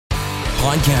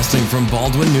Podcasting from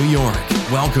Baldwin, New York.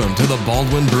 Welcome to the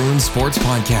Baldwin Bruins Sports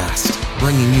Podcast,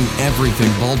 bringing you everything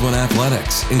Baldwin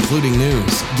athletics, including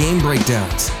news, game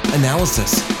breakdowns,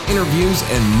 analysis, interviews,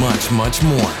 and much, much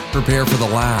more. Prepare for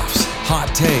the laughs, hot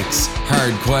takes,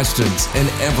 hard questions, and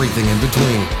everything in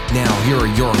between. Now, here are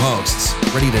your hosts,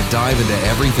 ready to dive into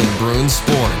everything Bruins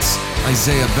sports,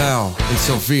 Isaiah Bell and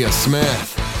Sophia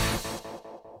Smith.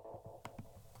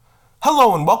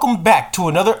 Hello and welcome back to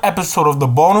another episode of the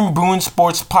Baldwin Bruins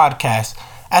Sports Podcast.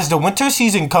 As the winter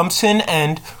season comes to an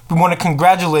end, we want to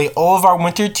congratulate all of our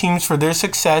winter teams for their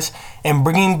success in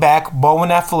bringing back Baldwin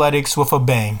Athletics with a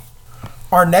bang.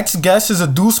 Our next guest is a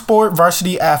dual sport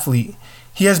varsity athlete.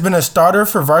 He has been a starter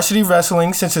for varsity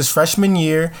wrestling since his freshman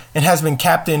year and has been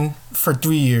captain for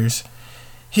 3 years.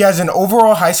 He has an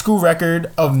overall high school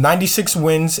record of 96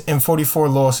 wins and 44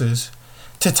 losses.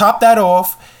 To top that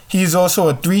off, he is also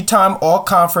a 3-time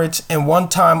All-Conference and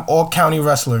 1-time All-County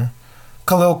wrestler.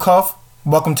 Khalil Cuff,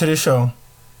 welcome to the show.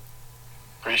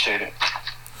 Appreciate it.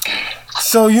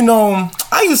 So,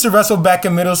 I used to wrestle back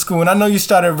in middle school, and I know you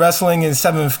started wrestling in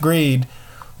 7th grade.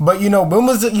 But, when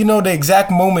was the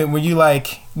exact moment where you I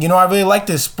really like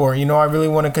this sport. I really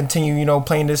want to continue,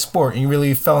 playing this sport, and you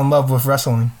really fell in love with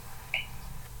wrestling?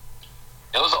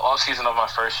 It was the off season of my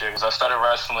first year because I started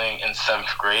wrestling in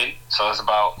 7th grade, so it was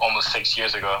about almost 6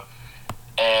 years ago.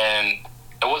 And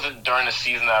it wasn't during the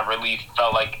season that I really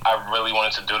felt like I really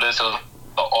wanted to do this. It was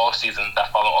the off season,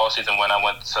 that following off season, when I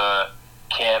went to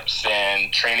camps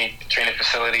and training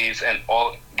facilities and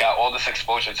got all this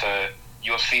exposure to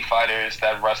UFC fighters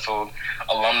that wrestled,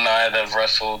 alumni that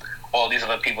wrestled, all these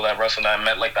other people that wrestled. And I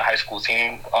met the high school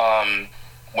team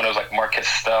when it was Marcus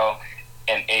Stell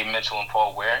and Abe Mitchell and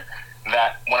Paul Ware.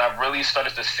 That when I really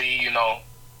started to see,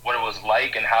 what it was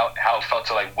like and how it felt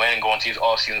to win, going to these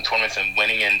all-season tournaments and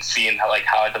winning, and seeing how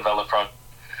I developed from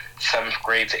 7th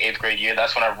grade to 8th grade year,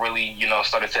 that's when I really,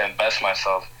 started to invest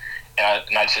myself. And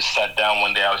I just sat down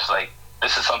one day, I was like,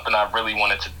 this is something I really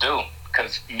wanted to do.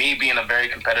 Because me being a very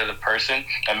competitive person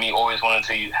and me always wanting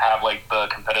to have the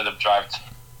competitive drive to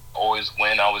always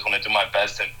win, I always want to do my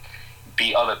best and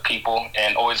beat other people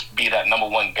and always be that number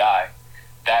one guy.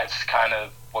 That's kind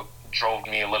of what drove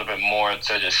me a little bit more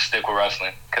to just stick with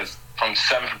wrestling. Because from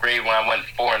 7th grade, when I went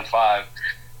 4-5,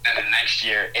 then the next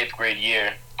year, 8th grade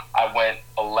year, I went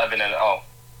 11-0.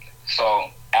 So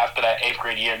after that 8th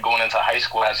grade year, going into high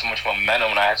school, I had so much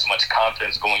momentum and I had so much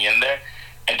confidence going in there,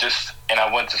 and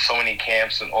I went to so many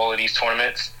camps and all of these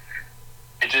tournaments.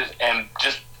 Just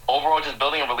overall, just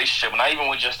building a relationship, not even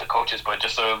with just the coaches, but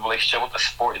just a relationship with the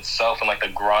sport itself, and the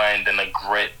grind and the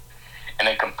grit and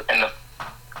the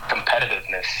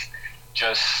competitiveness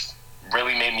just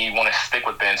really made me want to stick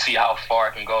with it and see how far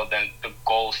I can go. Then the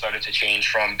goal started to change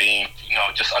from being,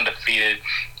 just undefeated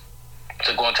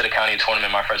to going to the county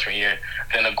tournament my freshman year.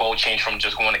 Then the goal changed from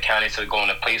just going to counties to going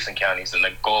to placing counties. And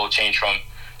the goal changed from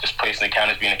just placing the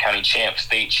counties, being a county champ,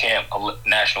 state champ, a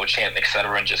national champ,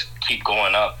 etc., and just keep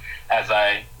going up as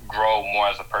I grow more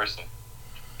as a person.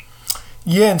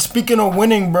 Yeah, and speaking of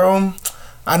winning, bro,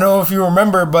 I don't know if you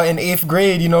remember, but in 8th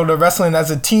grade, the wrestling as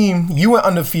a team, you went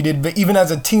undefeated, but even as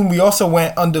a team, we also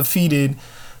went undefeated.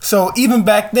 So even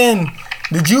back then,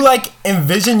 did you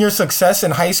envision your success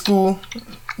in high school,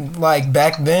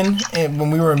 back then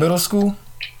when we were in middle school?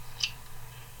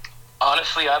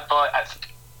 Honestly, I thought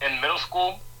in middle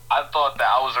school, I thought that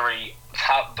I was already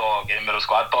top dog in middle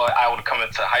school. I thought I would come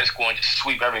into high school and just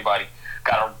sweep everybody.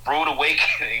 Got a rude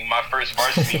awakening my first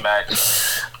varsity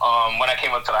match when I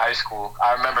came up to the high school.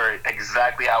 I remember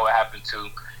exactly how it happened too.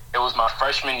 It was my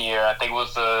freshman year. I think it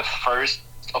was the first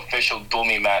official dual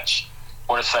meet match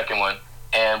or the second one,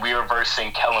 and we were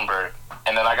versing Kellenberg.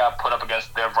 And then I got put up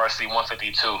against their varsity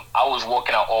 152. I was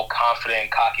walking out all confident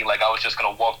and cocky, like I was just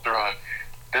gonna walk through him.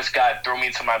 This guy threw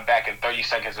me to my back in 30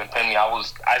 seconds and pinned me.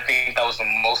 I think that was the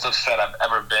most upset I've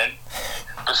ever been,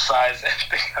 besides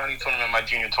the county tournament, my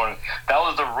junior tournament. That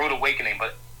was the rude awakening.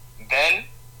 But then,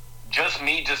 just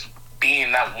me just being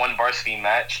in that one varsity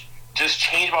match just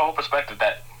changed my whole perspective.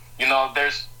 That,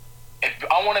 if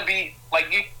I want to be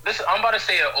like you, listen, I'm about to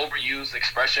say an overused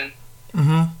expression.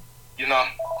 Mm-hmm.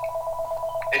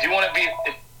 If you want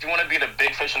to be the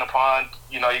big fish in the pond,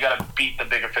 you gotta beat the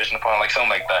bigger fish in the pond, something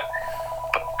like that.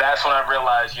 But that's when I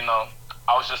realized,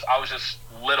 I was just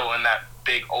little in that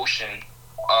big ocean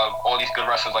of all these good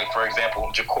wrestlers. For example,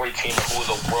 Ja'Cory Teamer, who was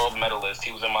a world medalist.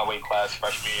 He was in my weight class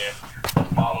freshman year.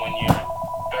 The following year,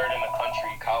 3rd in the country,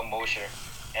 Kyle Mosher,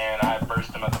 and I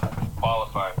versed him at the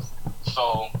qualifiers.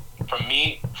 So for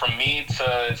me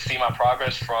to see my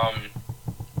progress from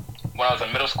when I was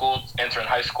in middle school, entering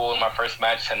high school in my first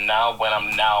match, to now when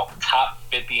I'm now top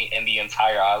 50 in the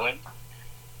entire island,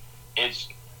 it's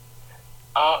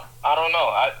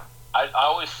I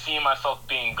always see myself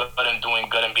being good and doing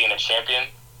good and being a champion,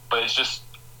 but it's just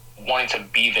wanting to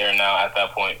be there now at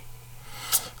that point.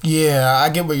 Yeah, I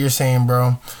get what you're saying,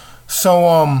 bro.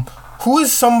 So, who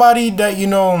is somebody that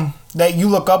that you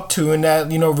look up to and that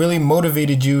really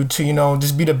motivated you to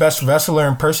just be the best wrestler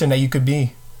in person that you could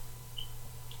be?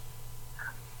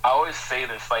 I always say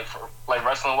this, like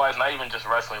wrestling wise, not even just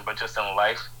wrestling, but just in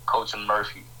life. Coach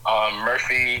Murphy.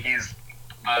 Murphy, he's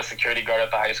a security guard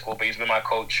at the high school, but he's been my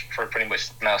coach for pretty much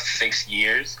now 6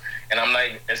 years. And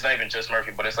it's not even just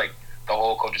Murphy, but it's like the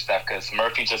whole coaching staff, because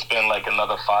Murphy just been like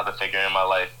another father figure in my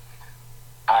life.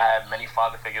 I had many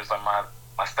father figures, like my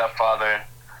stepfather,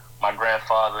 my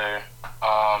grandfather.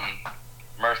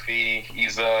 Murphy,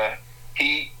 he's been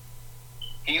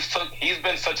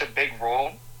such a big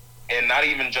role in not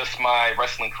even just my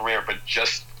wrestling career, but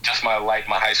just my life,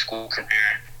 my high school career,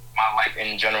 my life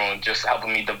in general, and just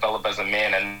helping me develop as a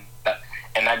man.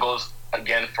 And that goes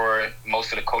again for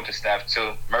most of the coaching staff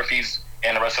too. Murphy's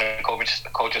and the wrestling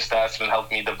coaching staff's been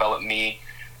helping me develop me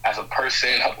as a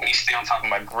person, helping me stay on top of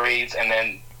my grades, and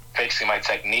then fixing my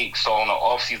technique. So in the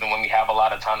off season, when we have a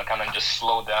lot of time to kind of just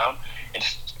slow down and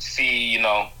just see,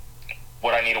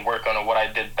 what I need to work on, or what I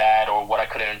did bad, or what I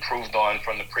could have improved on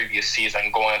from the previous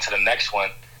season going into the next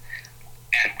one.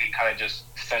 And we kind of just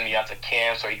send me out to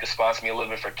camps, or he could sponsor me a little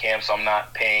bit for camp, so I'm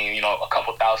not paying, a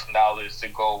couple $1,000s to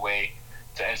go away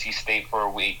to NC State for a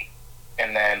week.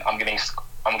 And then I'm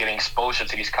getting exposure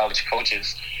to these college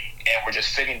coaches, and we're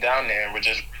just sitting down there and we're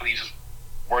just really just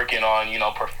working on,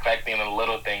 perfecting the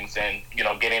little things, and,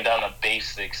 getting down to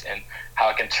basics and how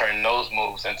I can turn those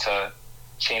moves into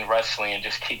chain wrestling and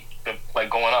just keep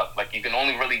going up. Like, you can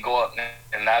only really go up,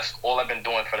 and that's all I've been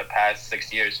doing for the past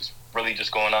 6 years, just really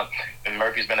just going up. And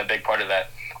Murphy's been a big part of that.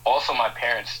 Also, my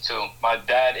parents too. My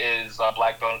dad is a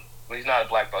black belt. Well, he's not a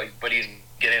black belt, but he's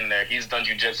getting there. He's done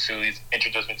jiu-jitsu. He's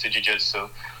introduced me to jiu-jitsu.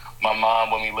 My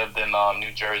mom, when we lived in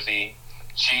New Jersey,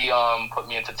 she put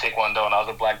me into Taekwondo, and I was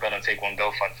a black belt in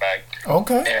Taekwondo, fun fact.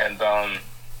 Okay. And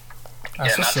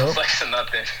that's not to flex or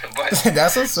nothing, but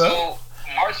that's what's up. So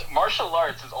martial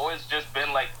arts has always just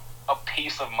been like a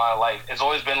piece of my life. It's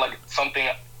always been like something,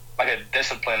 like a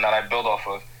discipline that I build off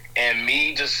of. And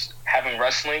me just having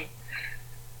wrestling,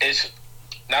 it's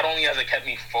not only has it kept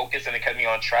me focused and it kept me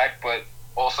on track, but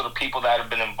also the people that have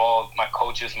been involved, my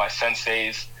coaches, my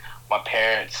senseis, my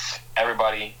parents,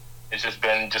 everybody. It's just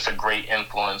been just a great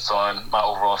influence on my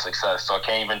overall success. So I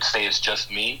can't even say it's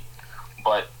just me,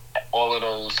 but all of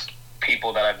those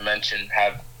people that I've mentioned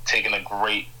have taken a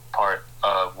great part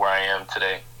of where I am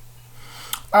today.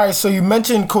 All right, so you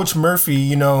mentioned Coach Murphy,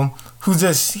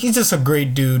 he's just a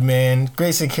great dude, man.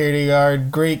 Great security guard,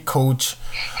 great coach.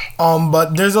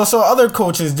 But there's also other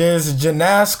coaches. There's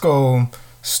Janasco,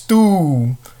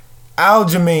 Stu,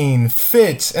 Aljamain,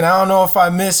 Fitz, and I don't know if I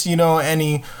missed,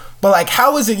 any. But, like,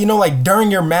 how is it, during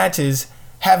your matches,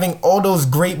 having all those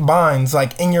great binds,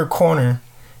 like, in your corner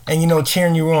and,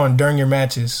 cheering you on during your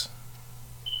matches?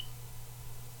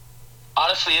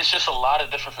 Honestly, it's just a lot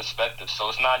of different perspectives. So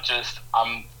it's not just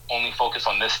I'm only focused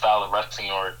on this style of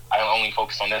wrestling, or I only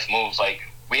focus on this moves. Like,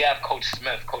 we have Coach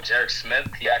Eric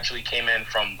Smith. He actually came in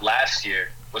from last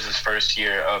year, was his first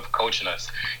year of coaching us.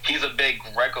 He's a big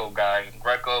Greco guy.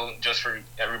 Greco, just for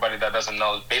everybody that doesn't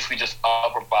know, is basically just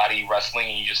upper body wrestling,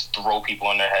 and you just throw people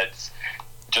on their heads.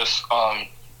 Just Greco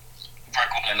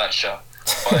in a nutshell.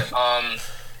 But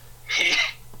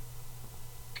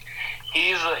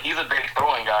he's a big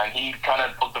throwing guy, and he kind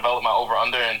of developed my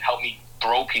over-under and helped me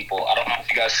throw people. I don't know if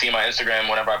you guys see my Instagram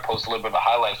whenever I post a little bit of the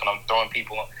highlights when I'm throwing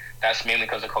people. That's mainly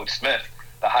because of Coach Smith.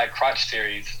 The high crotch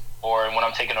series, or when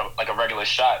I'm taking a regular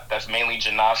shot, that's mainly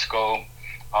Janasco,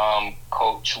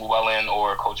 Coach Llewellyn,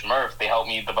 or Coach Murph. They help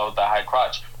me develop that high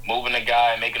crotch. Moving a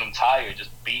guy, making him tired,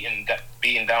 just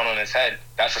beating down on his head.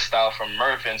 That's a style from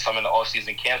Murph and some of the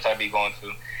all-season camps I'd be going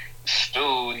to.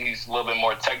 Stu, he's a little bit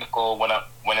more technical when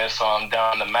it's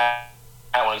down the mat,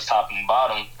 when it's top and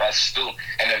bottom. That's Stu.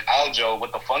 And then Aljo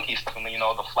with the funky stuff and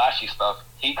the flashy stuff,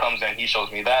 he comes in, he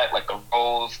shows me that, like the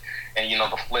rolls and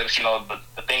the flips,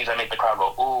 the things that make the crowd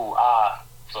go ooh ah.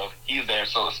 So he's there.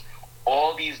 So it's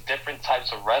all these different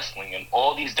types of wrestling and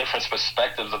all these different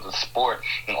perspectives of the sport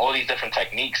and all these different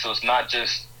techniques. So it's not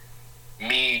just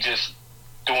me just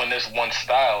doing this one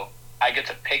style. I get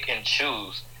to pick and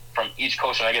choose from each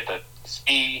coach, and I get to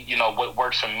see, what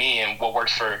works for me and what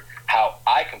works for how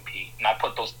I compete. And I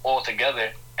put those all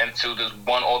together into this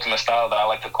one ultimate style that I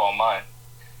like to call mine.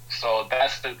 So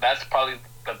that's probably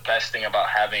the best thing about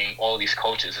having all these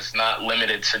coaches. It's not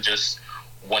limited to just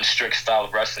one strict style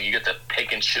of wrestling. You get to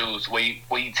pick and choose what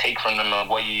you take from them and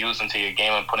what you use into your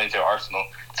game and put into your arsenal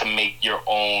to make your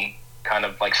own kind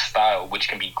of like style, which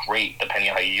can be great depending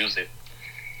on how you use it.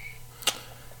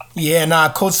 Yeah, nah,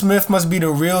 Coach Smith must be the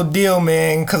real deal,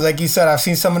 man. Because like you said, I've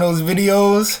seen some of those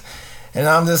videos, and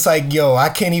I'm just like, yo, I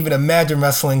can't even imagine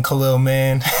wrestling Khalil,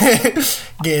 man.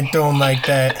 Getting thrown like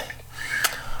that.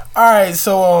 All right,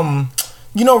 so,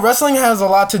 wrestling has a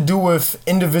lot to do with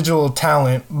individual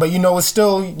talent, but, you're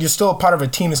still a part of a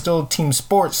team. It's still a team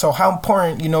sport. So how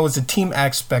important, is the team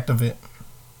aspect of it?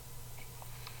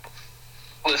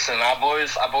 Listen, I've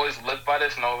always lived by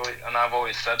this, and I've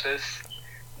always said this.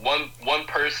 One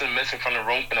person missing from the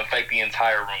room can affect the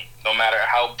entire room, no matter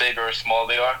how big or small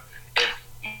they are. If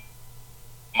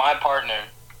my partner,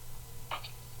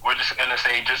 we're just gonna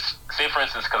say for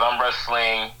instance, because I'm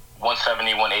wrestling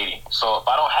 170, 180. So if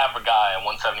I don't have a guy at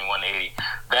 170, 180,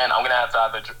 then I'm gonna have to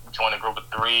either join a group of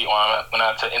 3, or I'm gonna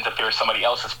have to interfere with somebody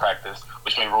else's practice,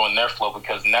 which may ruin their flow,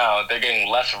 because now they're getting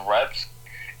less reps,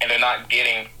 and they're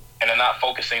not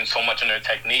focusing so much on their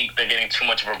technique. They're getting too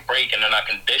much of a break, and they're not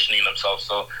conditioning themselves.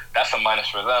 So that's a minus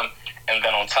for them. And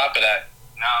then on top of that,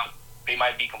 now they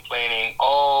might be complaining,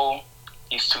 oh,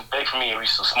 he's too big for me, or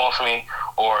he's too small for me,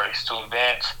 or he's too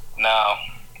advanced. Now,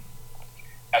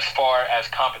 as far as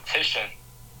competition,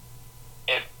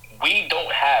 if we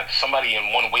don't have somebody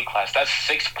in one weight class, that's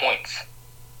 6 points.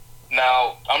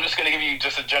 Now, I'm just going to give you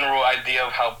just a general idea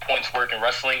of how points work in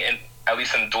wrestling, and at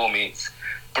least in dual meets.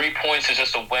 3 points is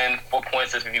just a win. 4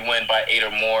 points is if you win by 8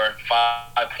 or more.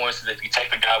 5 points is if you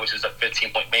take the guy, which is a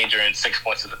 15-point major, and 6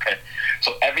 points is a pin.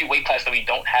 So every weight class that we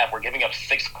don't have, we're giving up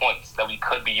 6 points that we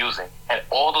could be using. And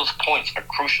all those points are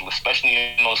crucial, especially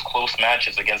in those close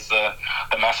matches against the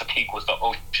Massapequas, the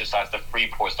Oceanside, the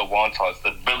Freeports, the Wontons,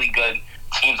 the really good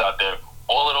teams out there.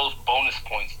 All of those bonus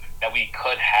points that we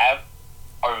could have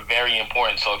are very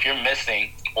important. So if you're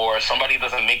missing, or somebody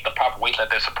doesn't make the proper weight that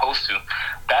they're supposed to,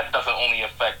 that doesn't only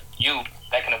affect you,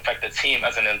 that can affect the team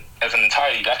as an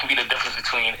entirety. That can be the difference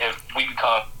between if we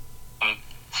become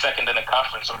second in the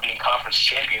conference or being conference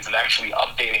champions and actually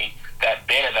updating that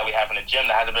banner that we have in the gym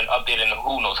that hasn't been updated in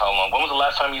who knows how long. When was the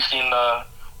last time you seen the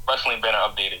wrestling banner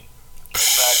updated?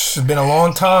 Exactly. It's been a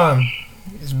long time.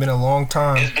 It's been a long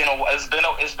time. It's been a while. It's been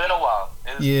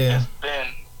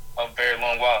a very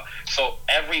long while. So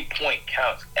every point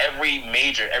counts. Every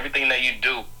major, everything that you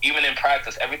do, even in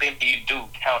practice, everything that you do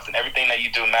counts, and everything that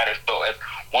you do matters. So if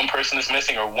one person is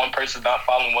missing, or one person is not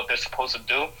following what they're supposed to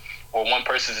do, or one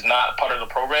person is not part of the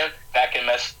program, that can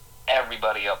mess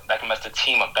everybody up. That can mess the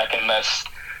team up. That can mess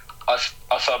us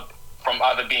up from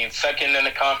either being second in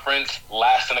the conference,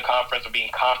 last in the conference, or being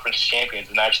conference champions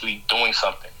and actually doing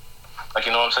something. Like,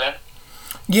 you know what I'm saying?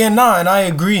 Yeah, and I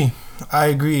agree. I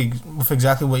agree with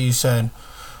exactly what you said.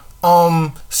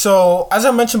 So as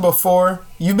I mentioned before,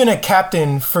 you've been a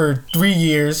captain for 3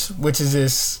 years, which is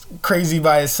just crazy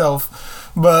by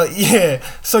itself. But yeah,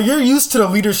 so you're used to the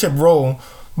leadership role.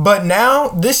 But now,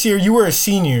 this year, you were a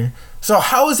senior. So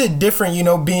how is it different,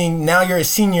 being now you're a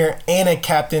senior and a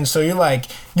captain? So you're like,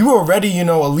 you were already,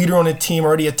 a leader on the team,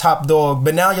 already a top dog,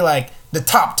 but now you're like the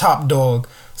top dog.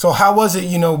 So how was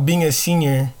it, being a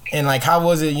senior? And like, how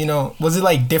was it, was it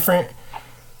like different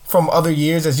from other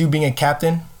years as you being a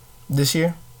captain this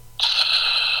year?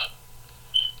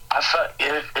 I thought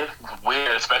it's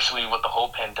weird, especially with the whole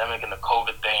pandemic and the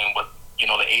COVID thing, with,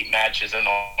 the 8 matches and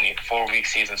only a 4-week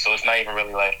season. So it's not even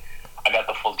really like I got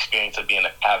the full experience of being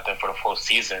a captain for the full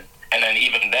season. And then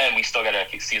even then, we still got our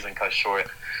season cut short.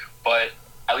 But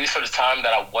at least for the time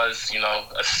that I was,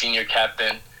 a senior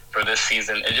captain for this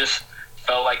season, it just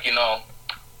felt like,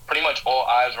 pretty much all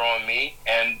eyes were on me.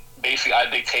 And basically I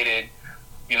dictated,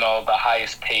 the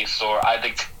highest pace, or I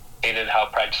dictated how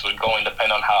practice was going,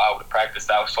 depending on how I would practice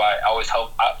that. So I always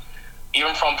helped.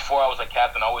 Even from before I was a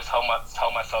captain, I always held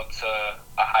myself to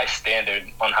a high standard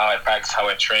on how I practice, how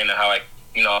I train, and how I,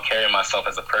 carry myself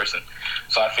as a person.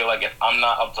 So I feel like if I'm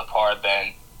not up to par,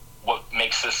 then what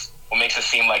makes it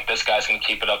seem like this guy's gonna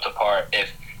keep it up to par if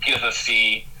he doesn't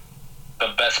see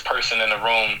the best person in the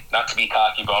room? Not to be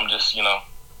cocky, but I'm just,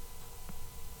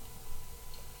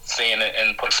 saying it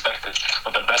in perspective.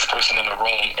 But the best person in the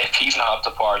room, if he's not up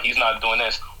to par, he's not doing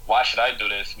this, why should I do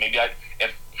this? Maybe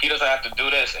if he doesn't have to do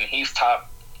this and he's top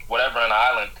whatever on the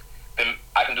island, then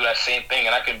I can do that same thing,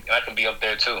 and I can be up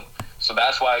there too. So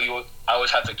that's why I always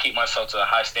have to keep myself to a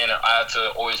high standard. I have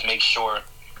to always make sure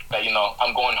that,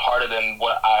 I'm going harder than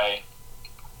what I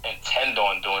intend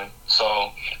on doing.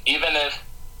 So even if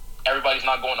everybody's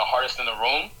not going the hardest in the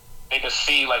room, they can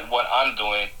see like what I'm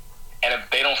doing, and if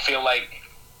they don't feel like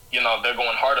they're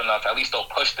going hard enough, at least they'll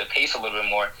push the pace a little bit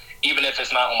more. Even if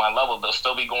it's not on my level, they'll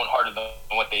still be going harder than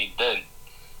what they did.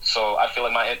 So I feel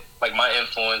like my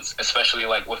influence, especially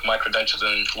like with my credentials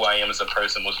and who I am as a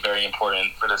person, was very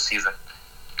important for this season.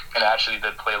 And it actually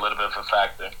did play a little bit of a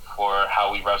factor for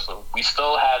how we wrestled. We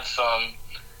still had some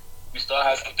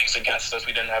things against us.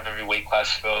 We didn't have every weight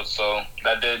class filled, so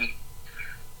that did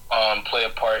play a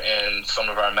part in some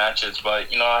of our matches. But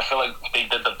I feel like they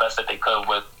did the best that they could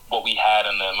with what we had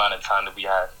and the amount of time that we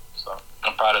had. So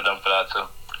I'm proud of them for that too.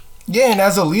 Yeah, and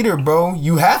as a leader, bro,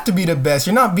 you have to be the best.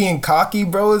 You're not being cocky,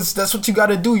 bro. That's what you got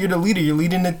to do. You're the leader. You're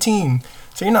leading the team,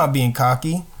 so you're not being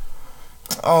cocky.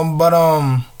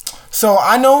 So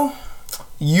I know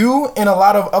you and a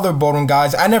lot of other Bowdoin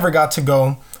guys. I never got to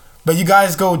go, but you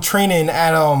guys go training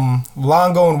at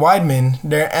Longo and Weidman,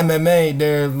 their MMA,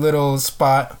 their little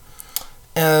spot.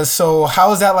 So how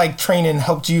has that like training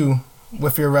helped you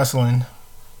with your wrestling?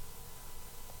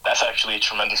 That's actually a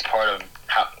tremendous part of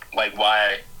how, like,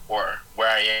 why or where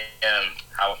I am,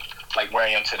 where I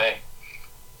am today.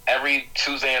 Every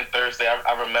Tuesday and Thursday,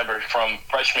 I remember from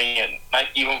freshman year, not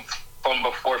even from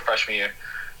before freshman year,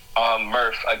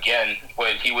 Murph, again,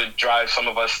 he would drive some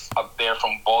of us up there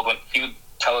from Baldwin. He would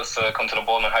tell us to come to the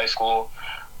Baldwin High School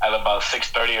at about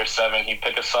 6:30 or 7. He'd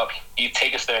pick us up. He'd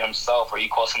take us there himself, or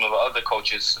he'd call some of the other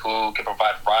coaches who could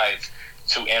provide rides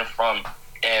to and from.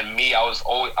 And me, I was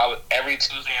every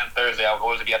Tuesday and Thursday, I would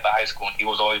always be at the high school, and he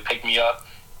was always pick me up,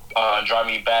 drive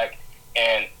me back.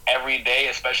 And every day,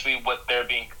 especially with there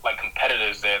being like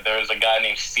competitors there's a guy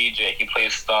named CJ. He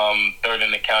placed third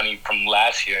in the county from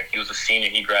last year. He was a senior.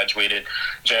 He graduated.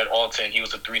 Jared Alton, he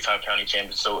was a 3-time county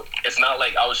champion. So it's not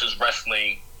like I was just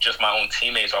wrestling just my own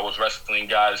teammates. I was wrestling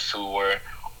guys who were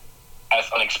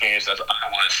as unexperienced as I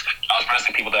was. I was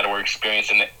wrestling people that were experienced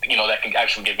and that can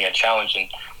actually give me a challenge and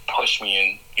push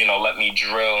me and let me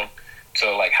drill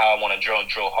to like how I want to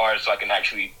drill hard, so I can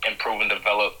actually improve and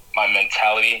develop my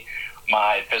mentality,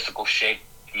 my physical shape,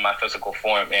 my physical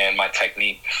form, and my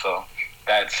technique. So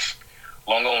that's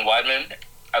Longo and Weidman,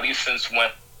 at least since when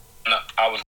I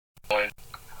was going,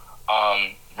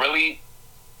 really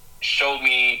showed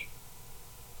me,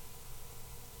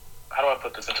 how do I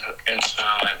put this into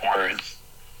like words?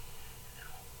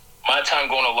 My time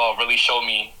going to law really showed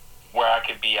me where I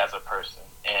could be as a person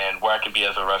and where I could be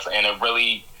as a wrestler. And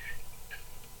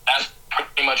that's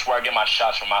pretty much where I get my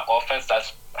shots from my offense.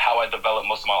 That's how I developed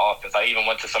most of my offense. I even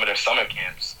went to some of their summer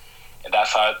camps, and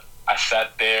that's how I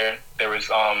sat there. There was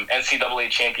NCAA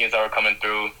champions that were coming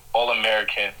through,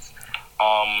 All-Americans,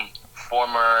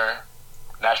 former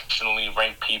nationally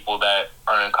ranked people that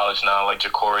are in college now, like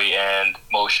Ja'Cory and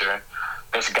Mosher.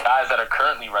 There's guys that are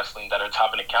currently wrestling that are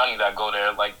top in the county that go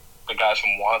there, like the guys from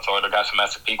Wanta or the guys from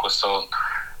Massapequa. So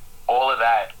all of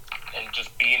that, and just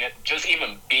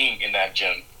even being in that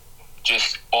gym,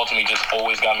 just ultimately just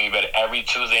always got me better. Every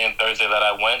Tuesday and Thursday that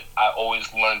I went, I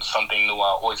always learned something new.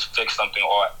 I always fixed something,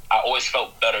 or I always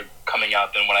felt better coming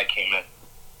out than when I came in.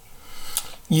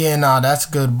 Yeah, nah, that's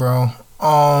good, bro.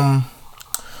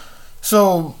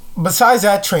 So besides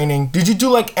that training, did you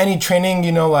do like any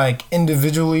training, like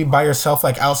individually by yourself,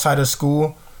 like outside of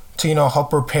school to, help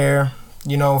prepare,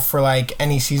 for like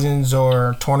any seasons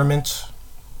or tournaments?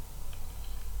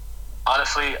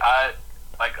 Honestly, I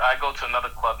go to another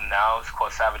club now. It's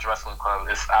called Savage Wrestling Club.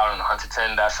 It's out in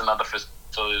Huntington. That's another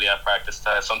facility I practice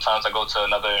at. Sometimes I go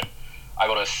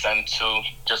to Ascend too,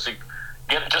 just to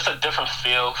get just a different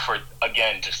feel for,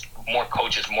 again, just more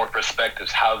coaches, more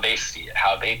perspectives, how they see it,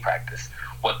 how they practice,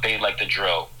 what they like to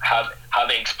drill, how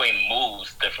they explain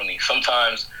moves differently.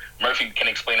 Sometimes Murphy can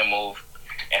explain a move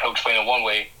and he'll explain it one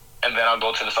way, and then I'll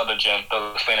go to this other gym,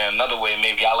 they'll explain it another way.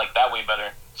 Maybe I like that way better,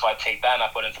 so I take that and I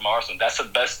put it into my arsenal. That's the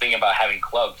best thing about having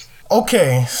clubs.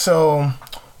 Okay, so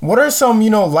what are some,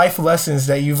 life lessons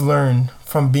that you've learned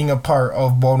from being a part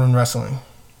of Baldwin Wrestling?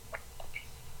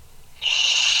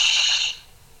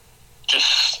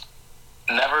 Just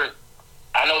never,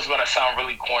 I know it's going to sound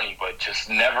really corny, but just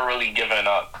never really giving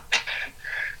up.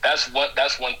 That's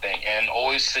one thing. And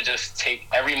always to just take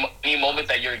any moment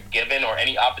that you're given or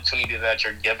any opportunity that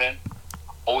you're given,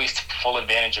 always take full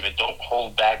advantage of it. Don't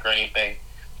hold back or anything.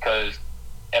 Because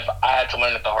if I had to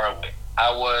learn it the hard way,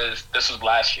 this was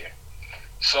last year.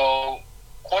 So,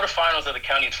 quarterfinals of the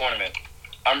county tournament,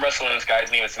 I'm wrestling this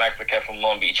guy's name is Max Paquette from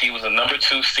Long Beach. He was the number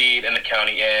 2 seed in the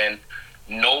county, and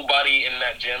nobody in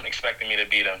that gym expected me to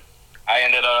beat him. I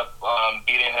ended up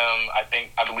beating him,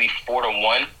 I believe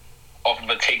 4-1 off of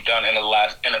a takedown in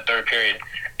the third period.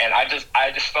 And I just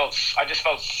felt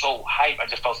so hype. I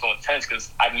just felt so intense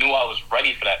because I knew I was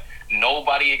ready for that.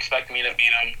 Nobody expected me to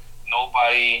beat him.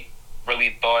 Nobody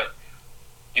really thought,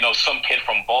 some kid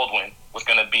from Baldwin was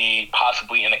going to be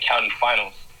possibly in the county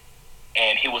finals,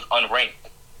 and he was unranked.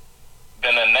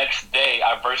 then the next day,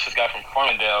 I versed this guy from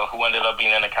Farmingdale who ended up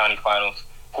being in the county finals,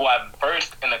 who I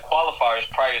versed in the qualifiers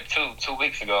prior to 2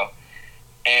 weeks ago.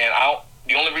 And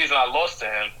the only reason I lost to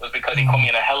him was because he caught me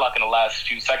in a headlock in the last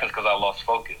few seconds because I lost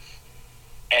focus.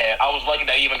 And I was lucky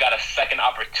that I even got a second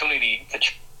opportunity to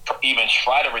even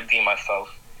try to redeem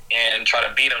myself and try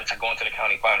to beat him to go into the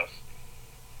county finals.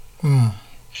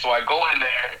 So I go in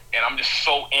there, and I'm just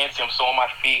so antsy. I'm so on my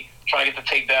feet, trying to get the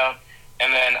takedown.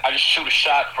 And then I just shoot a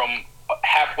shot from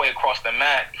halfway across the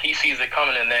mat. He sees it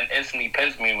coming and then instantly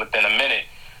pins me within a minute.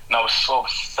 And I was so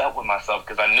upset with myself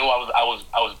because I knew I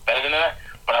was better than that,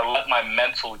 but I let my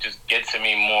mental just get to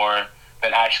me more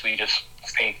than actually just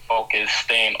staying focused,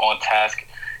 staying on task,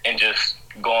 and just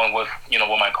going with,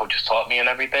 what my coaches taught me and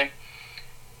everything.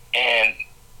 And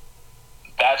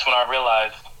that's when I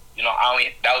realized,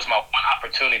 that was my one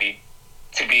opportunity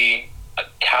to be a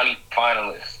county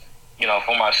finalist,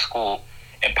 for my school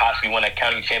and possibly win a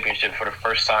county championship for the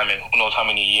first time in who knows how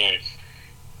many years.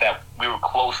 That we were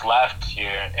close last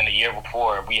year, and the year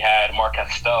before we had Mark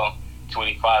Castell,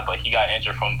 285, but he got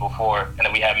injured from before. And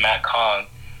then we had Matt Kahn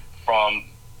from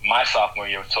my sophomore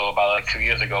year, so about 2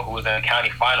 years ago, who was in the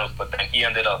county finals, but then he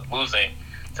ended up losing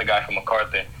to a guy from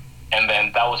MacArthur. And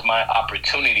then that was my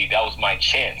opportunity, that was my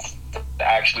chance to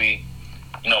actually,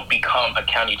 become a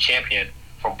county champion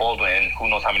for Baldwin in who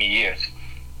knows how many years.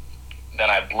 Then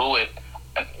I blew it.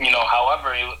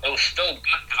 However, it was still good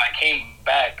because I came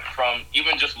back from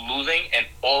even just losing and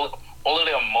all of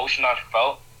the emotion I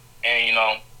felt, and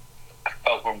I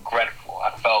felt regretful.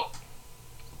 I felt,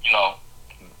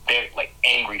 very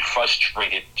angry,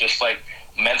 frustrated, just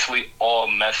mentally all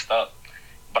messed up.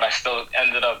 But I still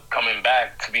ended up coming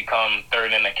back to become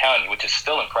third in the county, which is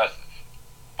still impressive.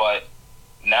 But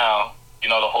now, the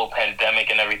whole pandemic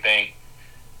and everything,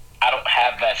 I don't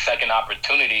have that second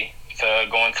opportunity to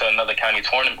go into another county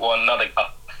tournament, or another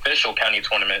official county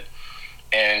tournament,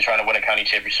 and trying to win a county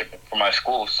championship for my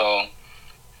school. So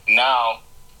now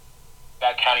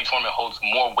that county tournament holds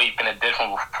more weight than it did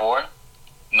from before,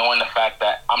 knowing the fact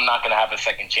that I'm not going to have a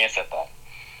second chance at that.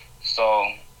 So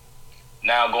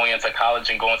now going into college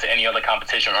and going to any other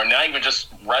competition, or not even just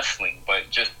wrestling, but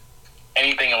just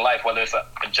anything in life, whether it's a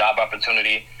job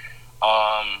opportunity,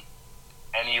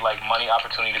 any money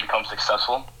opportunity to become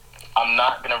successful, I'm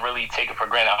not going to really take it for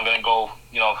granted. I'm going to go,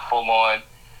 full on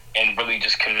and really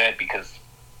just commit, because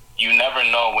you never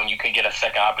know when you can get a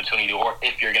second opportunity, or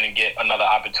if you're going to get another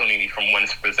opportunity from when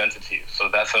it's presented to you. So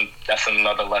that's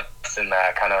another lesson that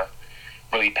I kind of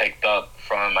really picked up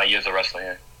from my years of wrestling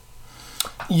here.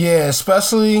 Yeah,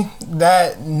 especially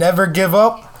that never give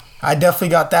up. I definitely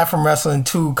got that from wrestling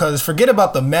too, because forget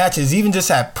about the matches, even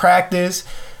just at practice,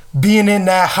 being in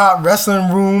that hot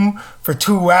wrestling room for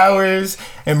 2 hours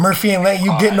and Murphy ain't letting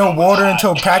you get no water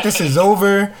until practice is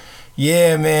over.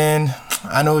 Yeah, man,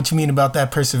 I know what you mean about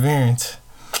that perseverance.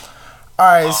 All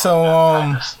right,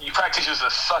 so you practice used to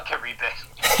suck every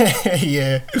day.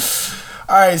 Yeah.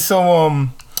 All right, so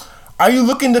are you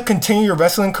looking to continue your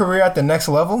wrestling career at the next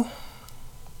level?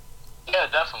 Yeah,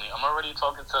 definitely. I'm already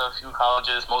talking to a few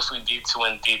colleges, mostly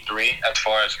D2 and D3, as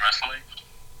far as wrestling.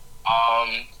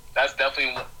 That's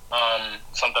definitely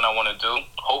something I want to do.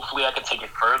 Hopefully, I can take it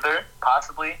further,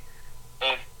 possibly.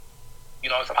 If,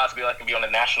 it's a possibility I can be on the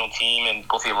national team and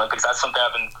go to the Olympics. That's something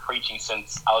I've been preaching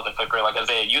since I was in fifth grade. Like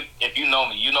Isaiah, if you know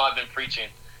me, I've been preaching,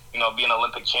 being an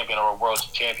Olympic champion or a world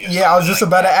champion. Yeah, I was just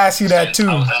about to ask you that, too.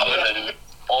 I've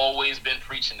always been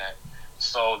preaching that.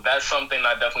 So that's something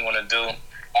I definitely want to do,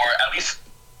 or at least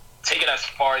take it as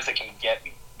far as it can get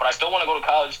me. But I still want to go to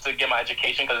college to get my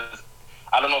education, because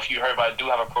I don't know if you heard, but I do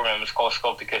have a program. It's called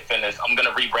Sculpt the Kid Fitness. I'm going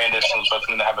to rebrand this soon, so it's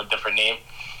going to have a different name.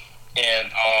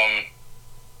 And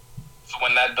so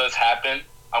when that does happen,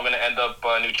 I'm going to end up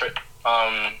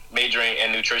majoring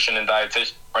in nutrition and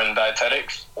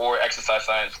dietetics or exercise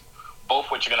science, both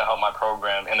which are going to help my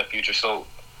program in the future. So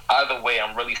either way,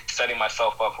 I'm really setting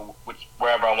myself up for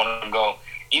wherever I want to go.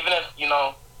 Even if,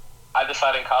 I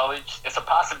decide in college, it's a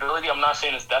possibility. I'm not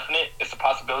saying it's definite. It's a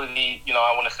possibility,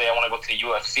 I want to go to the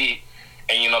UFC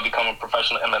and, become a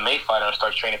professional MMA fighter and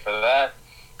start training for that.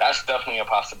 That's definitely a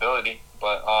possibility.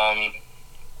 But,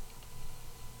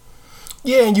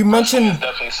 yeah, and you mentioned it's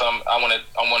definitely something I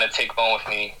want to take on with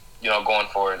me, going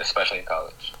forward, especially in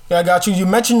college. Yeah, I got you. You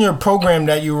mentioned your program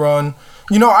that you run.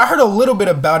 I heard a little bit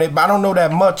about it, but I don't know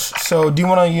that much. So do you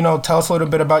want to, tell us a little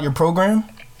bit about your program?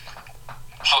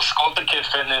 So Sculpt the Kid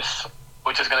Fitness,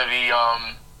 which is going to be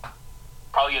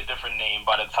probably a different name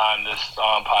by the time this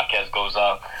podcast goes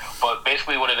up. But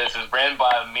basically what it is ran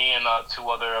by me and two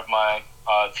other of my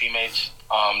teammates,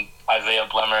 Isaiah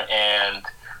Blemmer and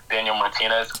Daniel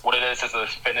Martinez. What it is a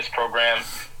fitness program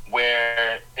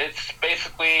where it's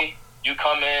basically you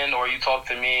come in or you talk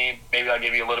to me. Maybe I'll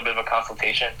give you a little bit of a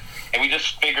consultation, and we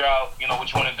just figure out,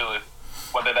 what you want to do.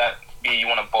 Whether that be you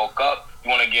want to bulk up, you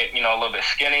want to get, a little bit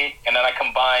skinny, and then I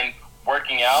combine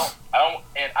working out. I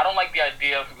don't like the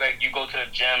idea of like you go to the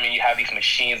gym and you have these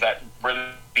machines that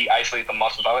really isolate the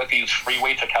muscles. I like to use free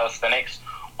weights or calisthenics,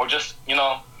 or just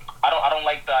I don't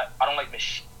like that. I don't like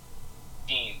machines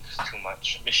too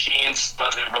much. Machines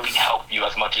doesn't really help you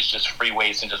as much as just free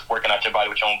weights and just working out your body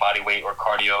with your own body weight or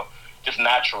cardio, just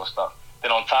natural stuff.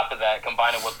 Then on top of that,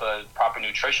 combine it with a proper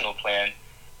nutritional plan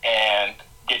and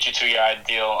get you to your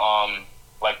ideal,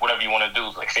 like whatever you want to do.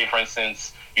 Like say for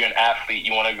instance, you're an athlete,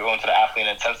 you want to go into the athlete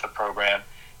intensive program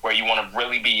where you want to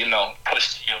really be,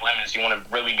 pushed to your limits. You want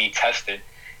to really be tested.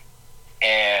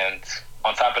 And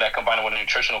on top of that, combine it with a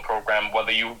nutritional program,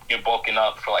 whether you're bulking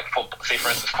up for like football, say for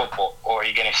instance football, or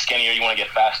you're getting skinnier, you want to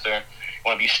get faster, you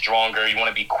want to be stronger, you want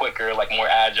to be quicker, like more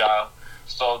agile.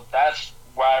 So that's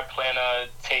where I plan to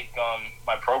take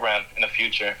my program in the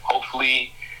future.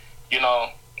 Hopefully,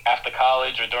 after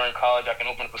college or during college, I can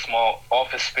open up a small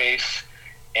office space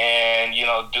and,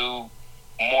 do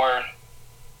more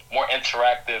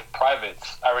interactive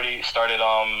privates. I already started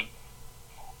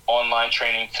online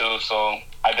training too, so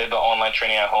I did the online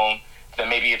training at home. Then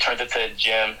maybe it turns into a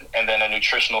gym and then a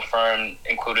nutritional firm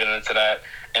included into that.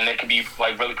 And it can be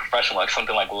like really professional, like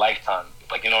something like Lifetime.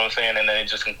 Like, you know what I'm saying? And then it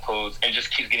just concludes and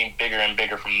just keeps getting bigger and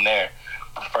bigger from there.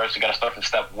 But first, you got to start from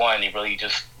step one. You really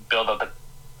just build up the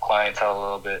clientele a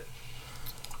little bit.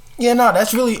 Yeah, no,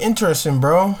 that's really interesting,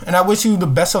 bro. And I wish you the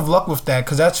best of luck with that,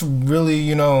 because that's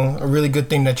really, a really good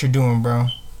thing that you're doing, bro.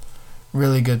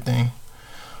 Really good thing.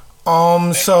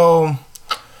 So,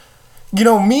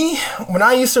 me, when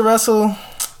I used to wrestle,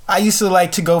 I used to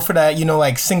like to go for that,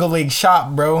 like single leg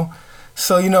shot, bro.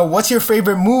 So, what's your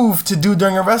favorite move to do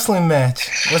during a wrestling match?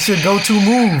 What's your go-to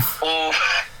move?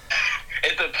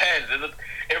 It depends.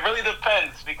 It really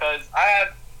depends, because I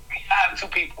have two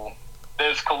people.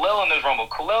 There's Khalil and there's Rumble.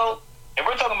 Khalil, if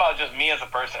we're talking about just me as a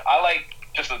person, I like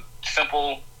just a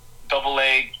simple double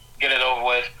leg, get it over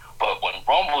with. But when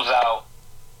Rumble's out,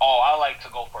 I like to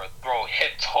go for a throw,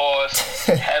 hip toss,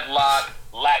 headlock,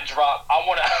 lat drop.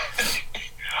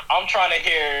 I'm trying to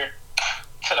hear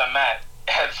to the mat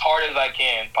as hard as I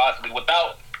can, possibly,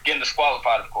 without getting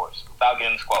disqualified, of course.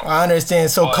 I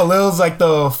understand. So Khalil's like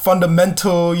the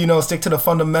fundamental, stick to the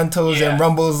fundamentals, and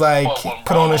Rumble's like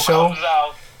put on a show.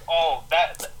 Out,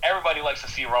 that everybody likes to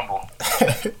see Rumble.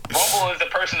 Rumble is the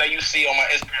person that you see on my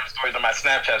Instagram stories or my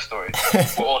Snapchat stories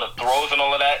with all the throws and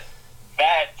all of that.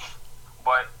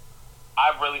 But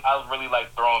I really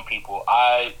like throwing people.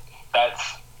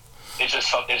 It's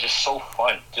just so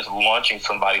fun, just launching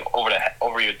somebody over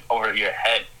your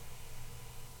head,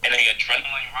 and then the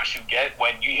adrenaline rush you get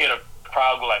when you hear the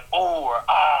crowd go like "oh" or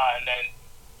 "ah," and then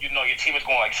your team is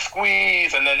going like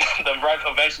squeeze, and then the ref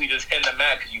eventually just hitting the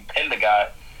mat because you pinned the guy,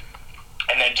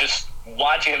 and then just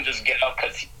watching him just get up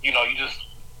because you just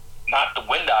knocked the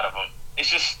wind out of him. It's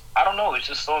just, I don't know, it's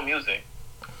just so amusing.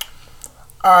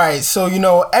 All right, so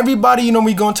everybody,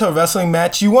 we go into a wrestling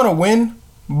match, you want to win,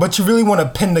 but you really want to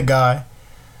pin the guy.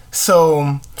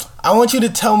 So I want you to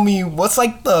tell me what's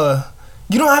like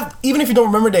you don't have, even if you don't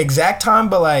remember the exact time,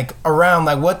 but like around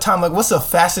like what time, like what's the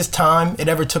fastest time it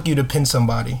ever took you to pin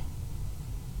somebody?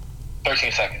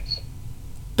 13 seconds.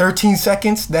 13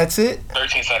 seconds? That's it?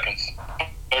 13 seconds.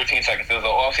 13 seconds. It was an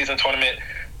off-season tournament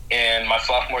in my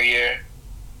sophomore year.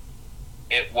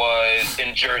 It was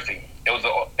in Jersey. It was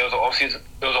an all-season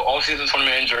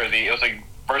tournament in Jersey. It was like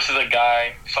versus a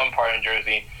guy, some part in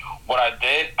Jersey. What I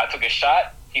did, I took a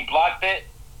shot. He blocked it,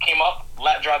 came up,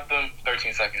 lat dropped him,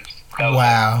 13 seconds.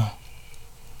 Wow.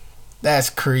 That's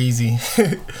crazy.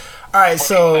 All right, For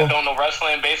so people that don't know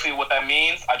wrestling, basically what that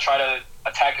means, I try to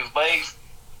attack his legs.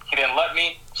 He didn't let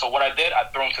me, so what I did, I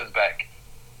threw him to his back.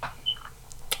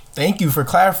 Thank you for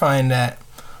clarifying that.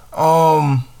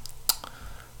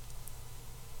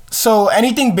 So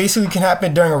anything basically can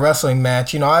happen during a wrestling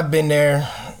match. I've been there.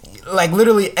 Like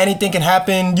literally anything can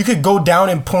happen. You could go down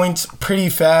in points pretty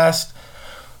fast.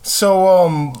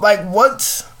 So like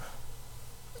what's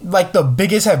like the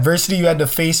biggest adversity you had to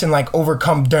face and like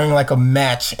overcome during like a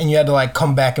match, and you had to like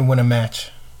come back and win a match?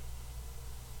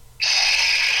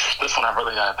 This one I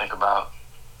really gotta think about.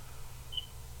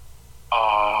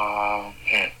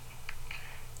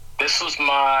 This was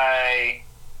my...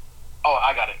 Oh,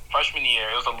 I got it. Freshman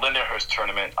year, it was a Lindenhurst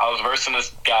tournament. I was versing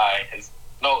this guy. It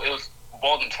was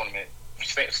Baldwin tournament.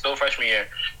 Still freshman year.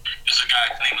 This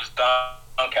guy, his name was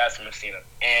Don Castor Messina.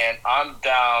 And I'm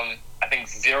down, I think,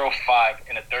 0-5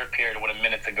 in the third period with a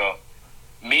minute to go.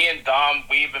 Me and Dom,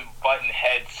 we've been butting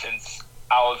heads since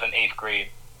I was in 8th grade.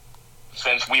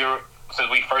 since we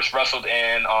first wrestled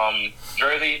in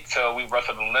Jersey till we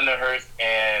wrestled in Lindenhurst,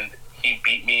 and he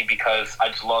beat me because I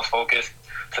just lost focus.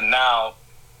 So now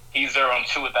he's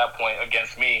 0-2 at that point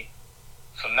against me.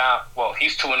 So now,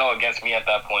 he's 2-0 against me at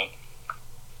that point.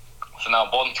 So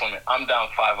now Bolton tournament, I'm down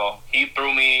 5-0. He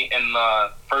threw me in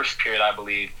the first period, I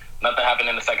believe. Nothing happened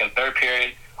in the second, third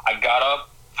period. I got up,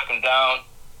 took him down,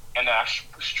 and then I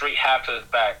straight half to his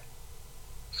back.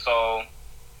 So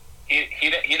he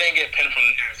didn't get pinned from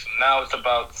there. So now it's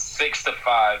about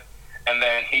 6-5, and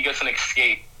then he gets an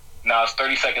escape. Now it's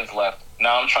 30 seconds left.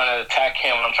 Now I'm trying to attack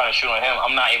him, and I'm trying to shoot on him.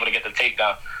 I'm not able to get the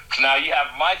takedown. So now you have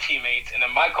my teammates and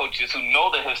then my coaches who know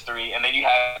the history, and then you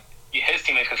have his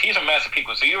teammates, because he's a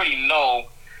Massapequa, so you already know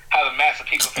how the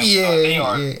Massapequa fans are. They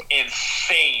are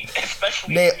insane,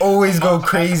 especially they always go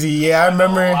crazy. Yeah, I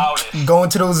remember going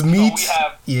to those meets.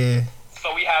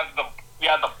 So we have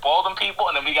the Baldwin people,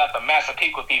 and then we got the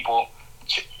Massapequa people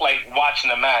like watching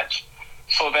the match.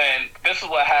 So then this is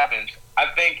what happens. I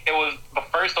think it was the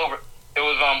first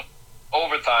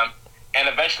overtime, and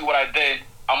eventually what I did,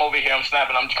 I'm over here, I'm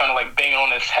snapping, I'm just kind of like banging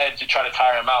on his head to try to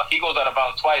tire him out. He goes out of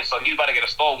bounds twice, so he's about to get a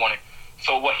stall warning.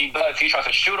 So what he does, he tries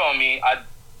to shoot on me. I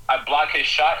block his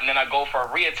shot, and then I go for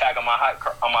a re-attack on my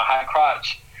high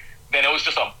crotch. Then it was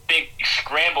just a big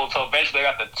scramble until eventually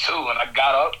I got the 2, and I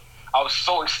got up. I was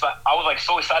so excited. I was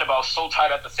so excited, but I was so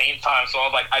tired at the same time. So I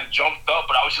was I jumped up,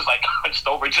 but I was just hunched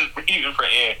over, just breathing for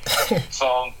air.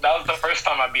 So that was the first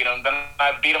time I beat him. Then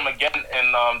I beat him again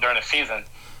during the season.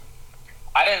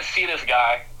 I didn't see this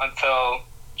guy until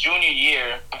junior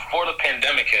year, before the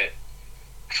pandemic hit.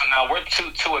 So now we're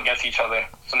 2-2 against each other.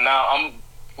 So now I'm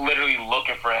literally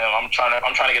looking for him. I'm trying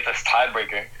to get this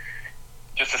tiebreaker,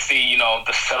 just to see,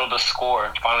 to settle the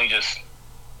score. Finally, just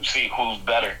see who's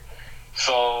better.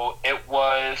 So it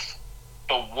was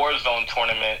the Warzone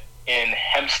tournament in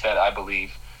Hempstead, I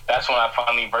believe. That's when I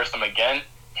finally versed him again.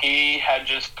 He had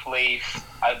just placed,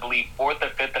 I believe, 4th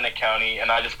or 5th in the county,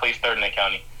 and I just placed 3rd in the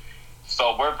county.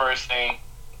 So we're versing,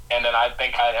 and then I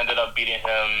think I ended up beating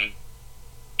him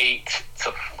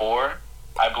 8-4,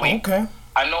 I believe. Okay.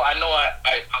 I know I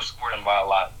scored him by a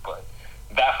lot, but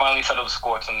that finally settled the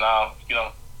score. So now,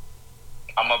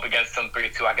 I'm up against him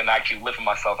 3-2. I can actually live for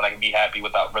myself, and I can be happy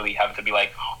without really having to be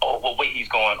oh, what weight he's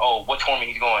going. Oh, what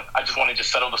tournament he's going. I just want to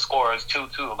just settle the score as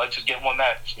 2-2. Let's just get one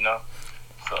match,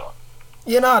 So.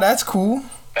 Yeah, that's cool.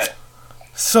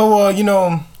 So,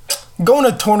 going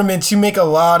to tournaments, you make a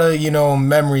lot of,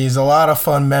 memories, a lot of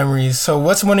fun memories. So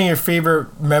what's one of your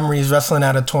favorite memories wrestling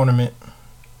at a tournament?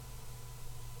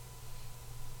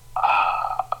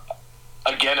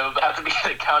 Again, it would have to be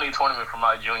the county tournament from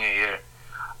my junior year.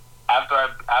 After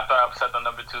I upset the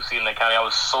number 2 seed in the county, I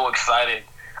was so excited.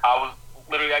 I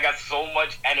got so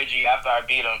much energy after I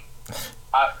beat him.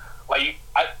 I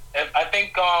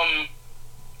think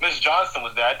Miss Johnson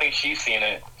was there. I think she's seen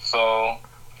it. So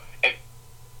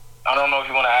I don't know if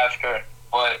you want to ask her,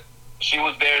 but she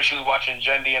was there. She was watching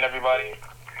Jendi and everybody.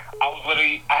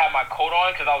 I had my coat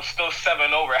on because I was still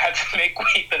 7 over. I had to make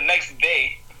weight the next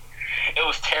day. It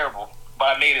was terrible,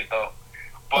 but I made it though.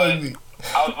 But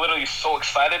I was literally so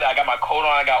excited. I got my coat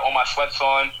on. I got all my sweats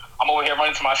on. I'm over here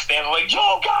running to my stand. I'm like,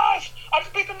 yo, guys, I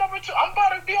just beat the number 2. I'm about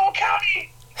to be on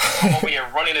county. I'm over here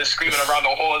running and screaming around the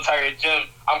whole entire gym.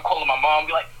 I'm calling my mom,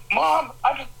 be like, Mom,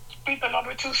 I just beat the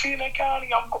number 2 seed in the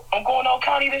county. I'm going out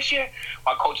county this year.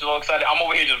 My coach is all excited. I'm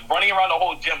over here just running around the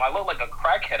whole gym. I look like a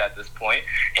crackhead at this point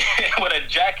with a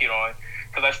jacket on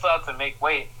because I still have to make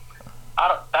weight.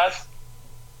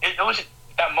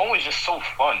 That moment was just so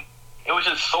fun. It was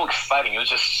just so exciting. It was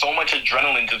just so much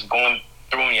adrenaline just going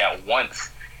through me at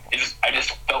once. I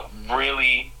just felt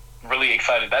really, really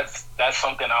excited. That's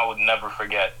something I would never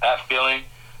forget. That feeling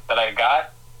that I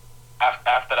got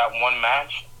after that one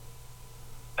match.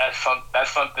 That's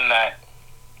something that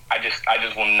I just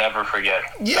will never forget.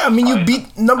 Yeah, I mean, you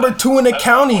beat number 2 in the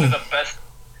county. That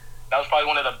was probably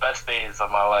one of the best days of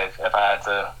my life, if I had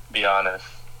to be honest.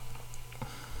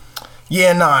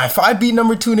 Yeah, nah, if I beat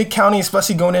number 2 in the county,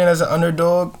 especially going in as an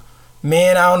underdog,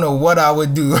 man, I don't know what I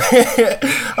would do.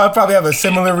 I'd probably have a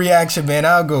similar reaction, man.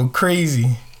 I'll go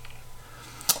crazy.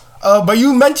 But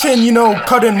you mentioned,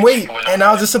 cutting weight, and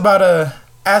I was just about to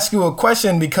ask you a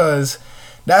question because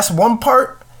that's one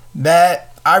part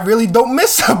that I really don't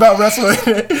miss about wrestling,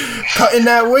 cutting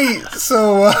that weight.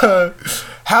 So,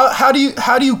 how do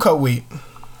you cut weight?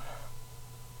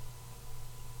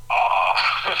 Oh,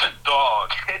 dog.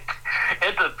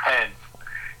 It depends.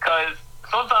 Because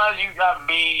sometimes you got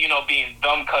me, being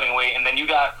dumb cutting weight, and then you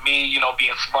got me,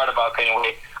 being smart about cutting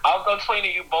weight. I'll explain to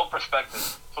you both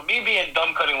perspectives. So me being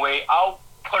dumb cutting weight, I'll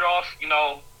put off,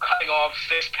 cutting off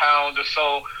 6 pounds or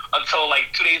so until like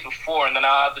 2 days before, and then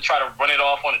I'll have to try to run it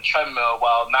off on a treadmill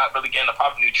while not really getting the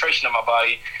proper nutrition in my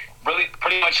body. Really,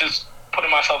 pretty much just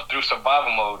putting myself through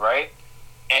survival mode, right?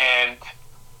 And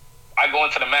I go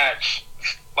into the match,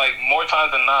 like, more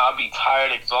times than not, I'll be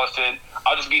tired, exhausted.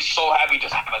 I'll just be so happy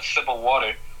just having a sip of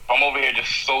water. I'm over here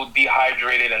just so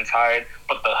dehydrated and tired.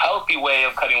 But the healthy way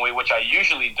of cutting weight, which I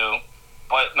usually do,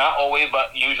 but not always,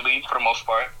 but usually for the most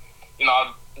part,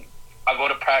 I'll go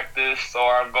to practice,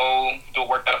 or I'll go do a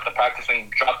workout after practice and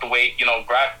drop the weight,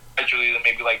 gradually,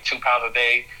 maybe like 2 pounds a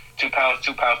day, 2 pounds,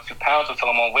 2 pounds, 2 pounds until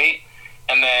I'm on weight.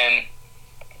 And then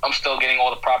I'm still getting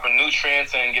all the proper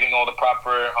nutrients and getting all the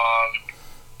proper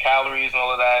calories and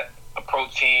all of that, the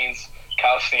proteins,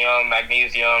 calcium,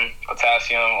 magnesium,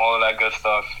 potassium, all of that good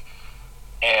stuff.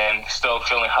 And still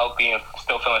feeling healthy and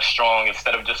still feeling strong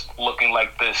instead of just looking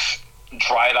like this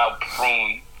dried out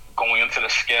prune going into the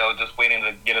scale, just waiting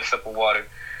to get a sip of water.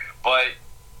 But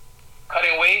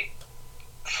cutting weight,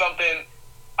 something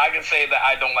I can say that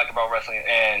I don't like about wrestling.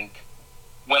 And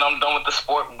when I'm done with the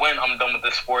sport,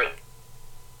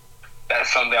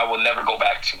 that's something I will never go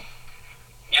back to.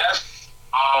 Yes,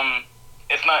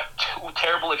 it's not too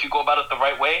terrible if you go about it the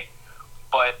right way,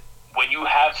 but when you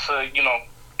have to,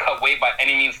 cut weight by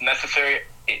any means necessary,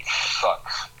 it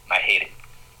sucks. I hate it.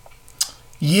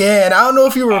 Yeah, and I don't know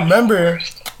if you remember,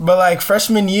 but like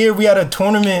freshman year, we had a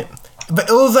tournament, but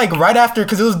it was like right after,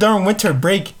 because it was during winter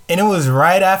break, and it was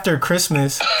right after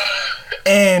Christmas.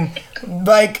 And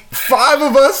like 5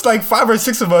 or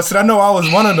 6 of us, and I know I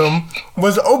was one of them,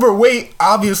 was overweight,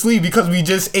 obviously, because we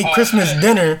just ate Christmas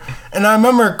dinner. And I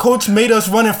remember Coach made us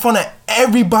run in front of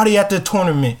everybody at the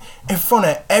tournament, in front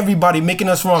of everybody, making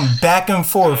us run back and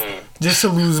forth just to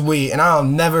lose weight. And I'll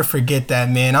never forget that,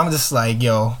 man. I'm just like,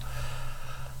 yo,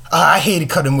 I hated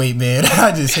cutting weight, man.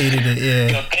 I just hated it,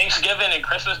 yeah. Thanksgiving and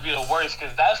Christmas be the worst,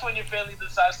 because that's when your family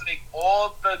decides to make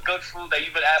all the good food that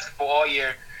you've been asking for all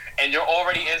year. And you're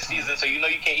already in season, so you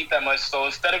can't eat that much. So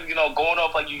instead of, going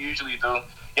off like you usually do,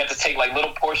 you have to take like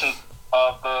little portions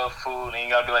of the food, and you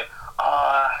gotta be like,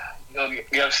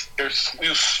 you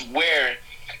swear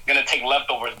you're gonna take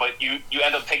leftovers, but you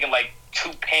end up taking like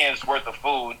 2 pans worth of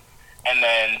food, and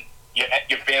then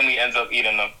your family ends up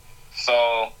eating them.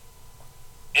 So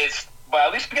but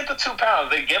at least we get the 2 pounds.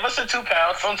 They give us the 2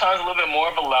 pounds, sometimes a little bit more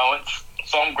of allowance.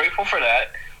 So I'm grateful for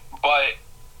that. But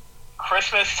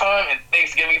Christmas time and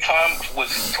Thanksgiving time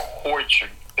was torture.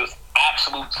 It was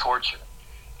absolute torture.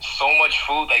 So much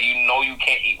food that you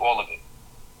can't eat all of it.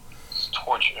 It's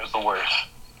torture. It was the worst.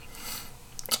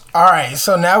 All right,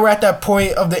 so now we're at that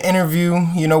point of the interview,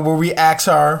 where we ask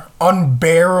our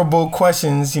unbearable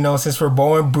questions, since we're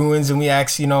Bowling Bruins, and we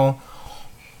ask,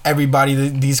 everybody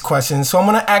these questions. So I'm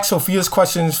going to ask Sophia's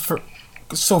question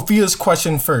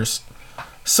first.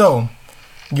 So,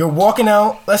 you're walking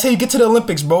out. Let's say you get to the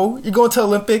Olympics, bro. You're going to the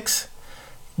Olympics.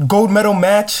 Gold medal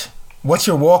match. What's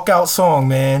your walkout song,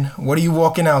 man? What are you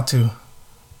walking out to?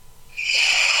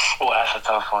 Oh, that's a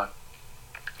tough one.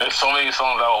 There's so many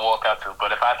songs I would walk out to,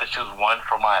 but if I had to choose one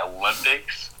for my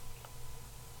Olympics,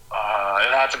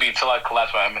 it had to be "Till I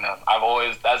Collapse" by Eminem.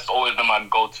 That's always been my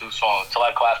go-to song. "Till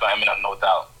I Collapse" by Eminem, no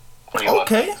doubt.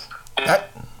 Okay,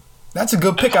 that's a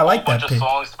good pick. I like that pick. There's a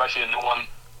bunch of songs, especially a new one.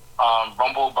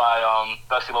 Rumble by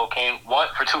Dusty Lil Kane. One,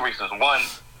 for 2 reasons. One,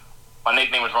 my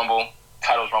nickname is Rumble.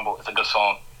 Title's Rumble. It's a good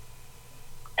song.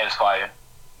 And it's fire.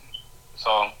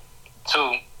 So, 2,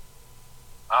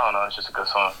 I don't know. It's just a good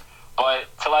song. But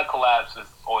Till I Collapse has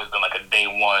always been like a day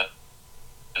one.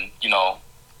 And,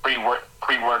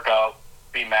 pre-workout,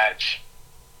 pre-match,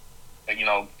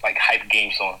 like hype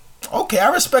game song. Okay, I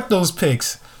respect those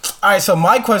picks. All right, so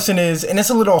my question is, and it's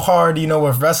a little hard,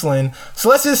 with wrestling. So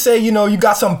let's just say, you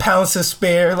got some pounds to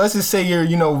spare. Let's just say you're,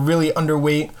 really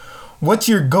underweight. What's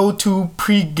your go-to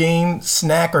pre-game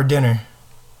snack or dinner?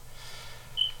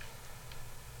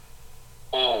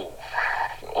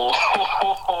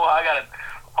 I gotta,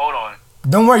 hold on.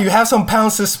 Don't worry, you have some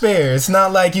pounds to spare. It's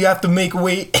not like you have to make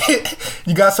weight.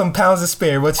 You got some pounds to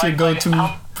spare. What's your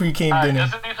go-to pre-game dinner?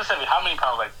 Just to be specific, how many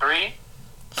pounds? Like 3?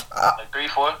 Like 3,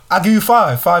 4? I'll give you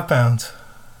 5 pounds.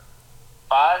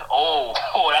 5? Oh,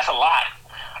 that's a lot.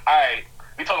 All right,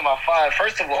 we talking about 5.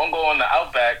 First of all, I'm going to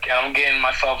Outback, and I'm getting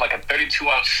myself like a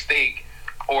 32-ounce steak,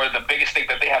 or the biggest steak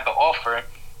that they have to offer.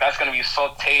 That's going to be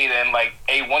sauteed in like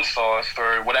A1 sauce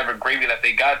or whatever gravy that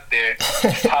they got there,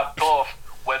 topped off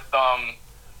with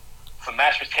some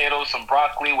mashed potatoes, some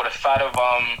broccoli with a side of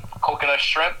coconut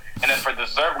shrimp. And then for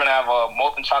dessert, we're going to have a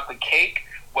molten chocolate cake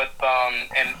with,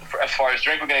 as far as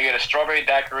drink, we're going to get a strawberry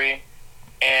daiquiri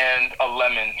and a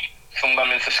lemon. Some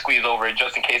lemons to squeeze over it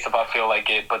just in case if I feel like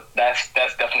it. But that's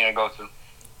definitely a go-to.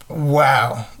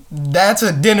 Wow. That's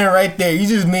a dinner right there. You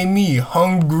just made me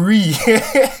hungry.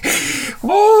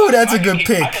 Woo, that's a good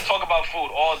pick. I can talk about food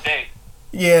all day.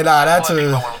 Yeah, nah, that's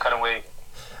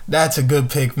a good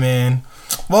pick, man.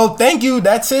 Well, thank you.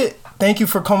 That's it. Thank you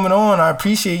for coming on. I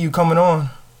appreciate you coming on.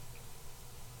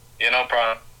 Yeah, no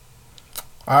problem.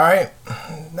 All right.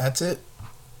 That's it.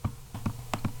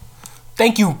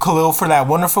 Thank you, Khalil, for that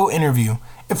wonderful interview.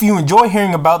 If you enjoy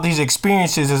hearing about these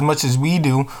experiences as much as we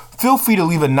do, feel free to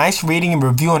leave a nice rating and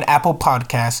review on Apple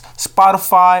Podcasts,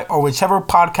 Spotify, or whichever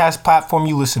podcast platform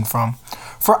you listen from.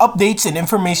 For updates and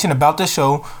information about the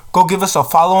show, go give us a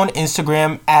follow on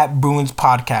Instagram at Bruins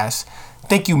Podcast.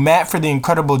 Thank you, Matt, for the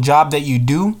incredible job that you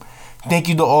do. Thank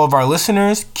you to all of our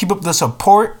listeners. Keep up the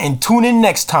support and tune in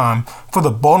next time for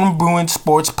the Baldwin Bruins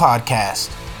Sports Podcast.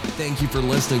 Thank you for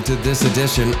listening to this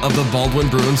edition of the Baldwin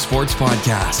Bruins Sports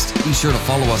Podcast. Be sure to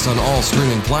follow us on all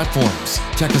streaming platforms.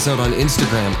 Check us out on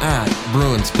Instagram at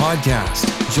Bruins Podcast.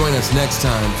 Join us next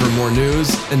time for more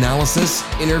news, analysis,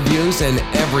 interviews, and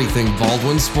everything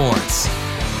Baldwin sports.